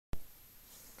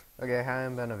Okay, hi,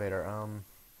 I'm Benovator.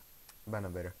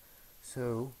 Benovator.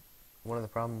 So, one of the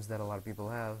problems that a lot of people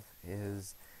have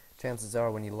is chances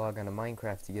are when you log on to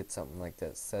Minecraft, you get something like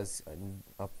this. It says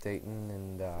updating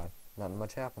and not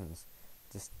much happens.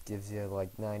 Just gives you like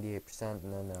 98%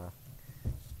 and then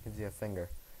gives you a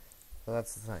finger. So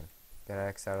that's the thing. Gotta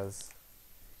X out of this.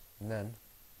 And then,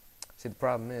 see, the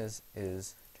problem is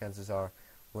chances are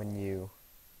when you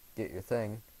get your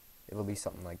thing, it'll be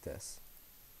something like this.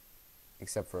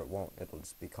 Except for it won't. It'll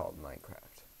just be called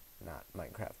Minecraft, not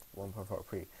Minecraft 1.4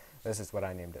 pre. This is what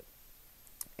I named it.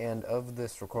 And of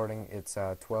this recording, it's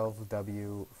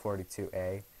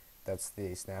 12W42A. That's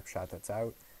the snapshot that's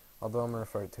out. Although I'm going to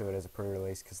refer to it as a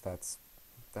pre-release because that's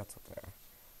what they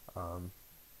are.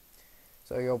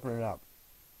 So you open it up.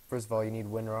 First of all, you need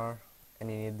WinRAR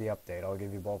and you need the update. I'll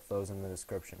give you both those in the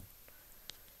description.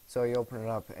 So you open it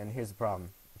up, and here's the problem.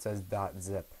 It says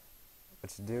 .zip.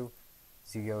 What you do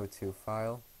is you go to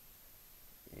File,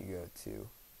 you go to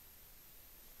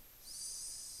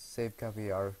Save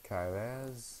Copy Archive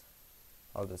As.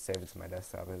 I'll just save it to my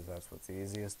desktop because that's what's the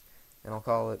easiest. And I'll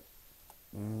call it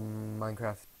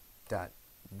Minecraft.jar.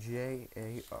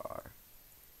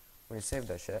 When you save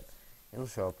that shit, it'll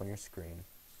show up on your screen.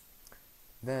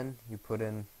 Then you put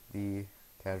in the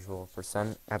casual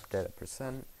percent, appdata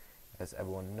percent, as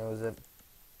everyone knows it.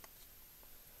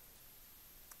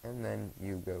 And then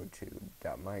you go to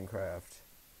 .minecraft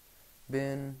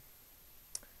bin.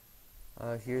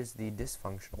 Here's the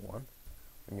dysfunctional one.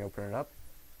 When you open it up,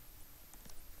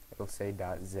 it'll say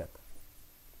 .zip.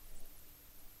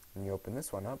 When you open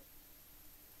this one up,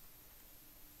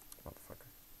 motherfucker,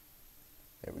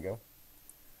 there we go,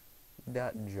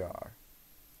 .jar.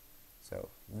 So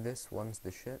this one's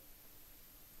the shit,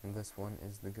 and this one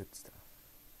is the good stuff.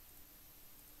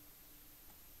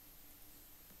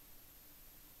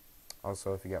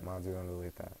 Also, if you got mods, you're going to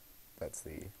delete that. That's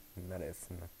the meta.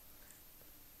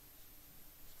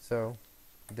 So,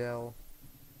 del,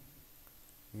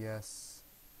 yes,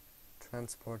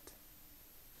 transport,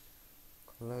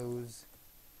 close,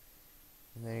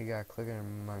 and then you gotta click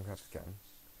on Minecraft again.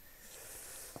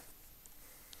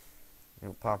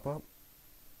 It'll pop up.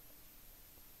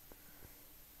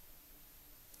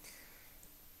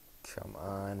 Come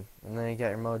on. And then you got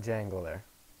your Mojangle there.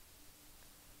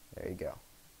 There you go.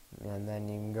 And then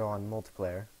you can go on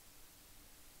multiplayer.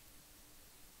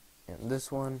 And this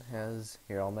one has,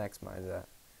 here, I'll maximize that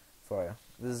for you.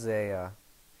 This is a,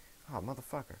 oh,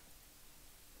 motherfucker.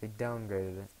 They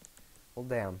downgraded it. Well,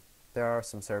 damn. There are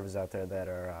some servers out there that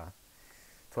are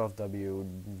 12W,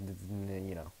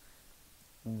 you know,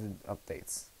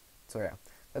 updates. So yeah,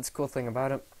 that's a cool thing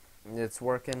about it. It's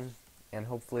working, and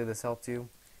hopefully this helped you.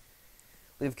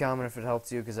 Leave a comment if it helped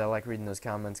you, because I like reading those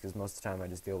comments, because most of the time I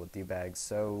just deal with D-bags,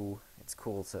 so it's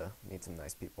cool to meet some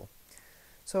nice people.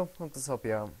 So, hope this helped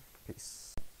you out.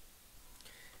 Peace.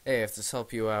 Hey, if this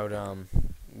helped you out,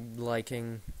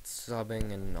 liking,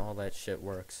 subbing, and all that shit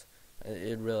works.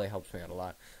 It really helps me out a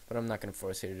lot, but I'm not going to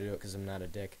force you to do it, because I'm not a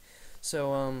dick.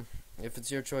 So, if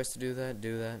it's your choice to do that,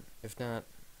 do that. If not,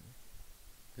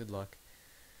 good luck.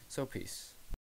 So, peace.